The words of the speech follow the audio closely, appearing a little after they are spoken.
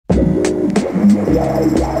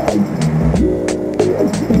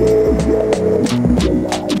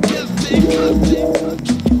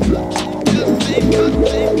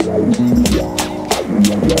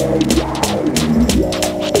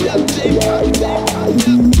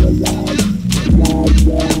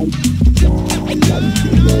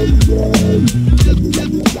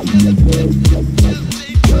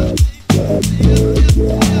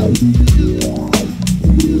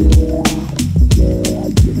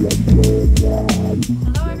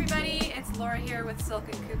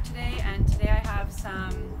COUPE today, and today I have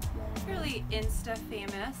some fairly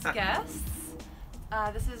Insta-famous guests.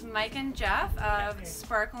 This is Mike and Jeff of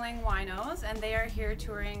Sparkling Winos, and they are here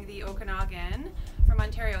touring the Okanagan from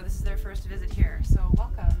Ontario. This is their first visit here, so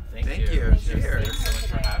welcome. Thank you. Cheers. Thanks so much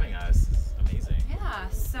for having us. It's amazing. Yeah,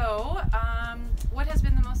 so what has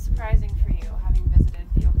been the most surprising for you having visited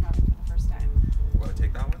the Okanagan for the first time? Want to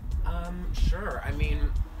take that one? Sure. I mean,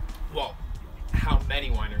 well, how many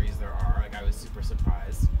wineries there are. Like, I was super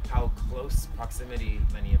surprised how close proximity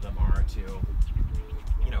many of them are to,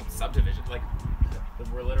 you know, subdivision. Like,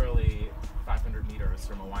 we're literally 500 meters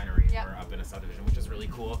from a winery. Yep. We're up in a subdivision, which is really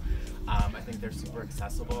cool. I think they're super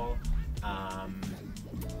accessible.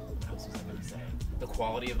 What else was I going to say? The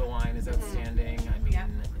quality of the wine is outstanding. I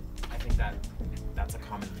mean, I think that's a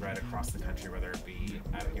common thread across the country, whether it be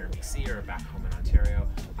out here in BC or back home in Ontario.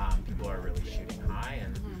 People are really shooting high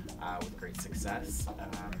and with great success.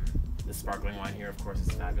 The sparkling wine here, of course,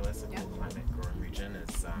 is fabulous. A cool climate growing region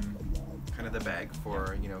is kind of the bag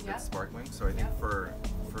for good sparkling. So I think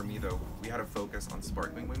for me though, we had a focus on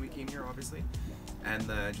sparkling when we came here, obviously, and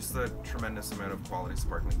just the tremendous amount of quality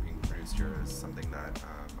sparkling being produced here is something that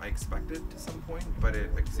I expected to some point, but it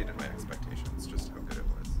exceeded my expectations. Just how good it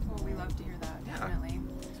was. Well, we love to hear that. Definitely.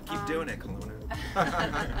 Keep doing it,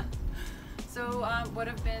 Kelowna. So, what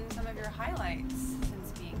have been some of your highlights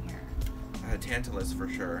since being here? Tantalus for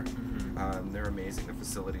sure. They're amazing. The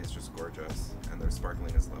facility is just gorgeous, and their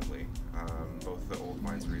sparkling is lovely. Both the old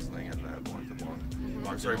wines Riesling and the Blanc de Blanc.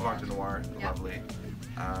 Blanc de Noir, lovely.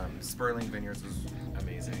 Sperling Vineyards was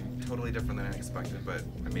amazing. Totally different than I expected, but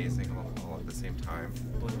amazing all at the same time.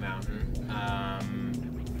 Blue Mountain,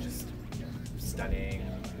 just stunning,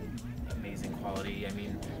 amazing quality. I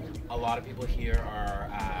mean, a lot of people here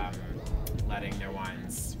are letting their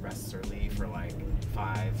wines rest early for like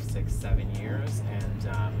 5, 6, 7 years, and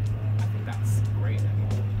I think that's great. I mean,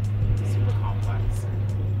 super complex and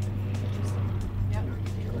interesting.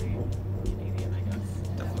 Uniquely Canadian, I guess.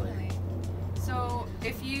 Definitely. So,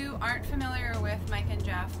 if you aren't familiar with Mike and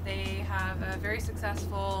Jeff, they have a very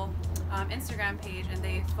successful Instagram page, and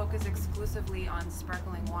they focus exclusively on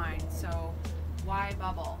sparkling wine. So, why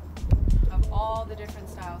bubble? Of all the different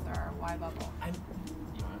styles there are, why bubble?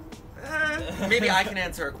 Maybe I can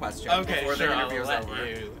answer a question before the interview is over. I'll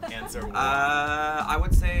let you answer one. I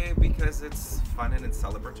would say because it's fun and it's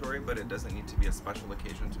celebratory, but it doesn't need to be a special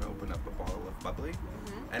occasion to open up a bottle of bubbly.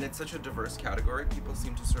 And it's such a diverse category. People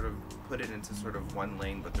seem to sort of put it into sort of one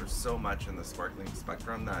lane, but there's so much in the sparkling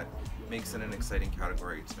spectrum that makes it an exciting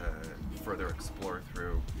category to further explore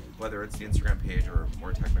through, whether it's the Instagram page or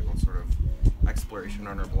more technical sort of exploration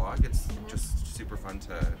on our blog. It's just super fun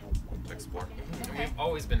to explore. And we've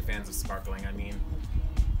always been fans of sparkling. I mean,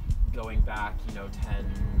 going back, 10,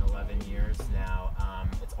 11 years now,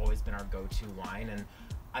 it's always been our go-to wine. And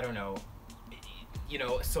I don't know,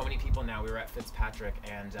 so many people now, we were at Fitzpatrick,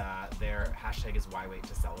 and their hashtag is why wait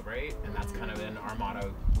to celebrate, and that's kind of been our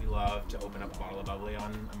motto. We love to open up a bottle of bubbly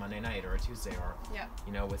on a Monday night or a Tuesday, or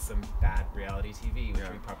with some bad reality TV, which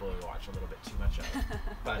we probably watch a little bit too much of.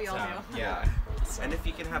 But we all do. Yeah. So. And if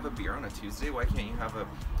you can have a beer on a Tuesday, why can't you have a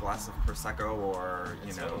glass of Prosecco or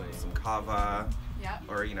some cava?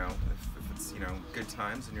 Or if it's good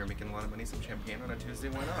times and you're making a lot of money, some champagne on a Tuesday,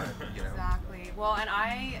 why not? Exactly. Well, and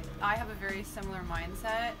I have a very similar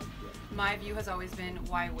mindset. My view has always been,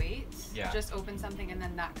 why wait? Just open something, and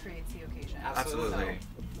then that creates the occasion. Absolutely.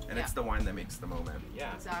 And it's the wine that makes the moment.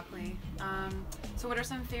 Yeah. Exactly. So what are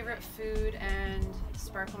some favorite food and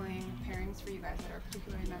sparkling pairings for you guys that are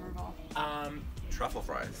particularly memorable? Truffle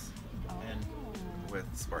fries. And with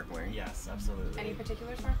sparkling. Yes, absolutely. Any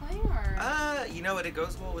particular sparkling, or? It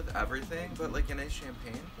goes well with everything, but like a nice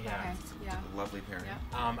champagne. Yeah. It's a lovely pairing.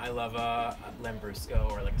 I love a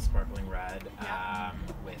Lambrusco or like a sparkling red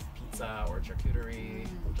with pizza or charcuterie.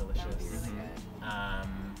 Delicious. That would be really good.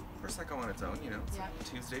 Prosecco on its own,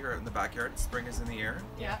 Tuesday or in the backyard, spring is in the air.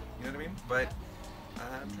 Yeah. You know what I mean? But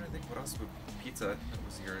I'm trying to think what else would pizza. That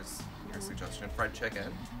was your suggestion. Fried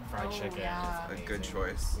chicken. Fried chicken. Yeah. A good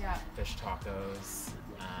choice. Yeah. Fish tacos.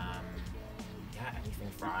 Yeah, anything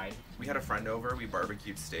fried. We had a friend over, we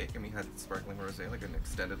barbecued steak, and we had sparkling rosé, like an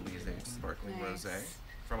extendedly aged sparkling Nice. rosé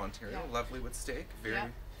from Ontario. Yeah. Lovely with steak, very... Yeah.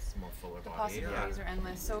 It's more fuller The body. possibilities are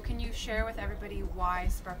endless. So can you share with everybody why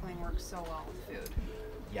sparkling works so well with food?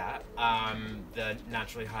 Yeah, the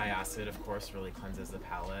naturally high acid, of course, really cleanses the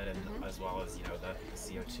palate, and as well as, you know, the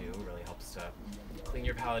CO2 really helps to clean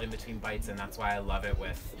your palate in between bites, and that's why I love it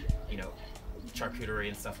with, you know, charcuterie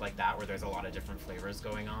and stuff like that, where there's a lot of different flavors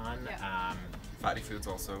going on. Yeah. Fatty foods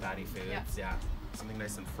also. Fatty foods, Yeah. yeah. Something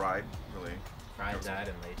nice and fried, really. Fried that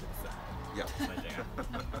and laid to the side. Yep. That's my jam.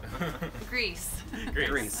 Grease.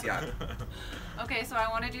 Grease, yeah. Okay, so I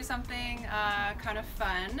want to do something kind of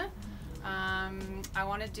fun. I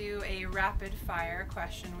want to do a rapid fire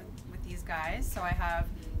question with these guys. So I have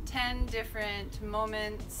 10 different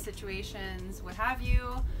moments, situations, what have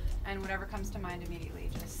you, and whatever comes to mind immediately,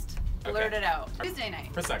 just blurt Okay. it out. Tuesday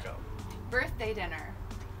night. Prosecco. Birthday dinner.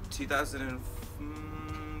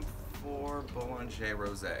 2004 Boulanger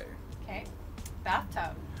Rosé. Okay.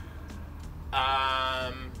 Bathtub.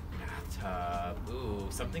 Bathtub. Ooh,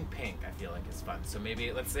 something pink I feel like is fun. So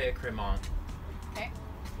maybe, let's say a Cremant. Okay.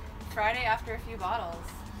 Friday after a few bottles.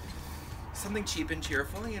 Something cheap and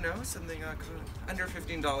cheerful, you know, something under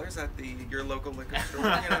 $15 at your local liquor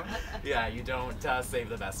store, you know. Yeah, you don't save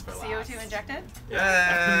the best for last. CO2 injected?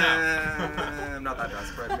 I'm not that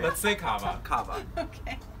desperate. No. Let's say Cava. Cava.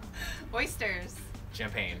 Okay. Oysters.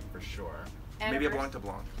 Champagne, for sure. Maybe a Annivers- Blanc de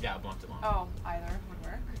Blanc. Yeah, Blanc de Blanc. Oh, either would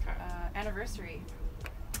work. Okay. Anniversary.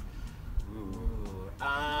 Ooh.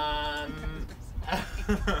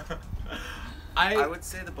 I would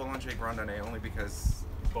say the Boulanger Grand Année only because...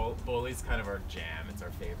 Boli's kind of our jam. It's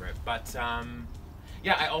our favorite. But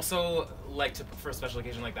yeah, I also like to, for a special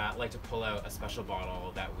occasion like that, like to pull out a special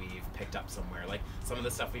bottle that we've picked up somewhere. Like some of the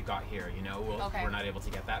stuff we've got here, you know, Okay. we're not able to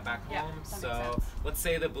get that back Yeah, home. that makes So sense. let's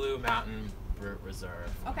say the Blue Mountain Brut Reserve.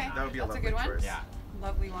 Okay. That would be a That's a lovely good one. choice. Yeah.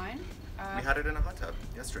 Lovely wine. We had it in a hot tub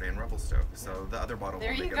yesterday in Revelstoke, so the other bottle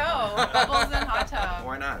There will you make go. it home. Bubbles and hot tub.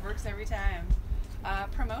 Why not? Works every time.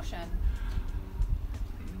 Promotion.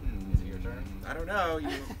 Your turn. I don't know.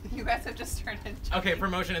 You guys have just started. Okay,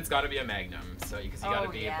 promotion, it's got to be a Magnum. So because you got to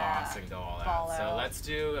Oh, be yeah. a boss and go all Ball out. So out. let's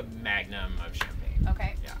do a Magnum of champagne.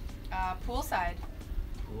 Okay. Yeah. Poolside.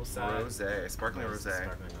 Poolside. Rosé, sparkling rosé.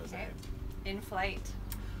 Sparkling rosé. Okay. In flight.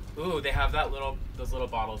 Ooh, they have those little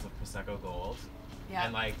bottles of Prosecco Gold. Yeah.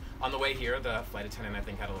 And like on the way here, the flight attendant I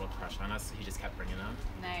think had a little crush on us, so he just kept bringing them.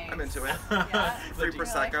 Nice. I'm into it. Yeah. Free You're You're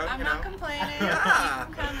like, Prosecco, I'm you not know. complaining. Yeah.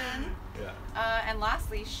 Keep 'em coming. Yeah. And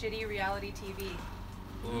lastly, shitty reality TV.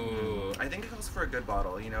 Ooh. I think it goes for a good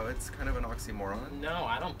bottle. You know, it's kind of an oxymoron. No,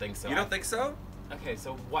 I don't think so. You don't think so? Okay,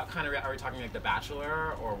 so what kind of are we talking, like The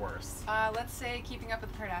Bachelor or worse? Let's say Keeping Up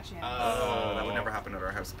with the Kardashians. Oh, that would never happen at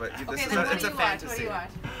our house. But this Okay, is then what it's do a you watch? fantasy. What do you watch?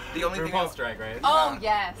 The only thing. RuPaul's Drag Race. Oh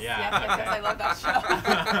yes, Yeah, yes, okay. I love that show.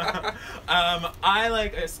 I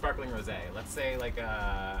like a sparkling rosé. Let's say like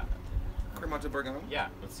a. Cremant de Bourgogne. Yeah,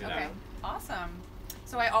 let's do Okay, that. awesome.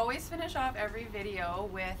 So I always finish off every video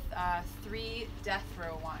with 3 death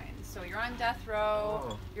row wines. So you're on death row,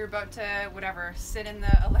 Oh. you're about to, whatever, sit in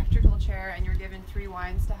the electrical chair and you're given 3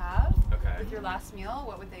 wines to have Okay. with your last meal.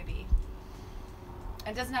 What would they be?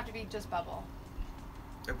 And it doesn't have to be just bubble.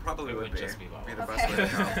 It probably It would would just be the bubble. best way to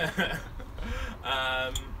go.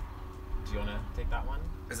 Do you want to take that one?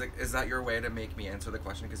 Is that your way to make me answer the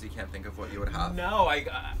question because you can't think of what you would have? No, I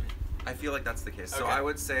feel like that's the case. So Okay. I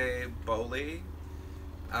would say Boli.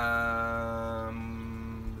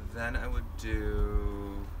 Then I would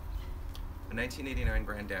do a 1989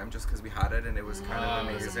 Grand Dam just because we had it and it was kind of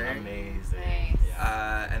it was amazing. amazing. Nice.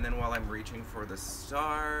 Yeah. And then while I'm reaching for the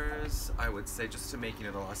stars, I would say just to make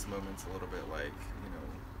the last moments a little bit like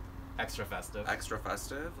Extra festive. extra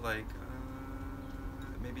festive, like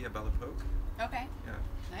maybe a Bella Poke. Okay, Yeah.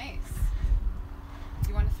 nice. Do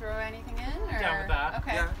you want to throw anything in? Or? I'm down with that.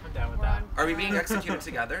 Okay. Yeah. I'm down with We're that. on- Are we being executed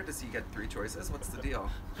together? Does he get 3 choices? What's the deal?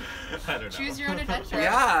 I don't know. Choose your own adventure.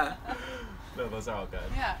 Yeah. No, those are all good.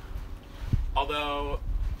 Yeah. Although,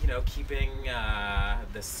 keeping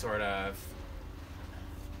this sort of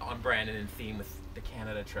on brand and in theme with the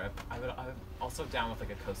Canada trip, I'm also down with like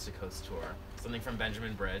a coast to coast tour. Something from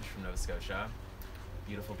Benjamin Bridge from Nova Scotia.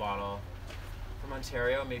 Beautiful bottle. From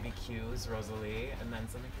Ontario, maybe Q's, Rosalie, and then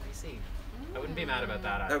something from BC. I wouldn't be mad about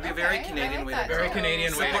that That either. would be a Okay, very I Canadian like way that to go. Very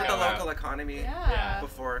Canadian way to Support go the out. local economy Yeah.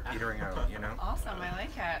 before petering out, Awesome, I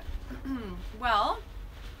like it. Well,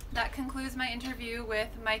 that concludes my interview with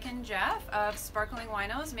Mike and Jeff of Sparkling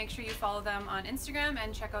Winos. Make sure you follow them on Instagram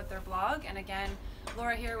and check out their blog. And again,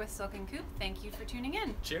 Laura here with Silk and Coupe. Thank you for tuning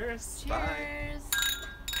in. Cheers. Bye.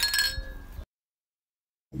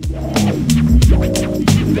 Cheers.